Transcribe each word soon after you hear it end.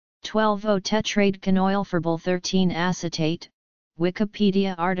12-O-Tetradecanoylphorbol 13 acetate,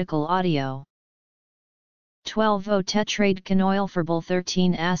 Wikipedia article audio. 12-O-Tetradecanoylphorbol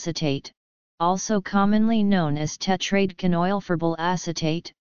 13 acetate, also commonly known as tetradecanoylphorbol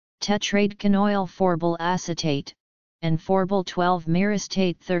acetate, tetradecanoylphorbol acetate, and phorbol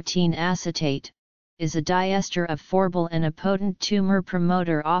 12-myristate 13 acetate, is a diester of phorbol and a potent tumor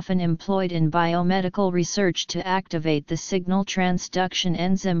promoter often employed in biomedical research to activate the signal transduction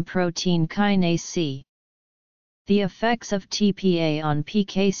enzyme protein kinase C. The effects of TPA on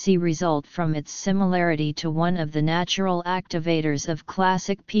PKC result from its similarity to one of the natural activators of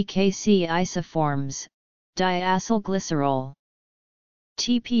classic PKC isoforms, diacylglycerol.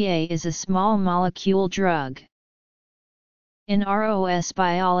 TPA is a small molecule drug. In ROS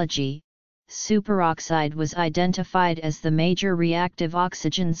biology, superoxide was identified as the major reactive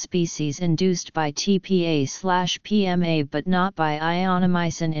oxygen species induced by TPA/PMA but not by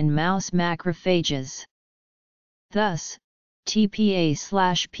ionomycin in mouse macrophages. Thus,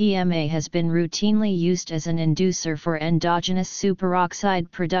 TPA/PMA has been routinely used as an inducer for endogenous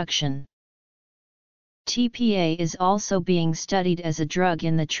superoxide production. TPA is also being studied as a drug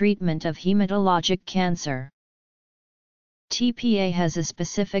in the treatment of hematologic cancer. TPA has a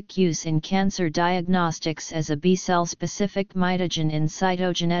specific use in cancer diagnostics as a B-cell specific mitogen in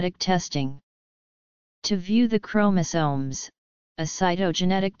cytogenetic testing. To view the chromosomes, a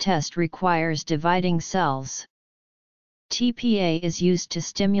cytogenetic test requires dividing cells. TPA is used to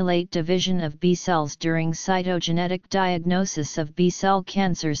stimulate division of B cells during cytogenetic diagnosis of B-cell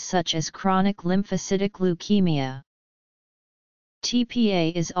cancers such as chronic lymphocytic leukemia.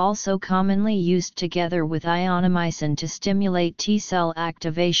 TPA is also commonly used together with ionomycin to stimulate T-cell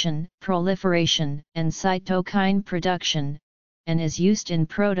activation, proliferation, and cytokine production, and is used in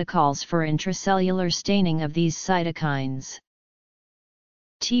protocols for intracellular staining of these cytokines.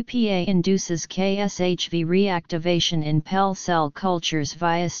 TPA induces KSHV reactivation in PEL cell cultures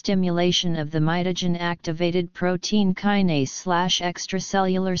via stimulation of the mitogen-activated protein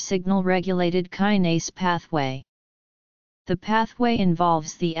kinase/extracellular signal-regulated kinase pathway. The pathway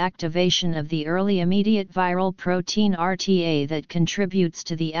involves the activation of the early immediate viral protein RTA that contributes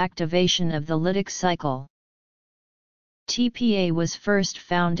to the activation of the lytic cycle. TPA was first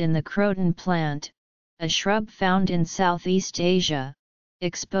found in the croton plant, a shrub found in Southeast Asia,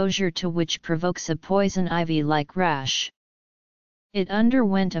 exposure to which provokes a poison ivy-like rash. It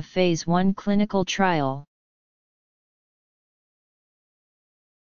underwent a phase 1 clinical trial.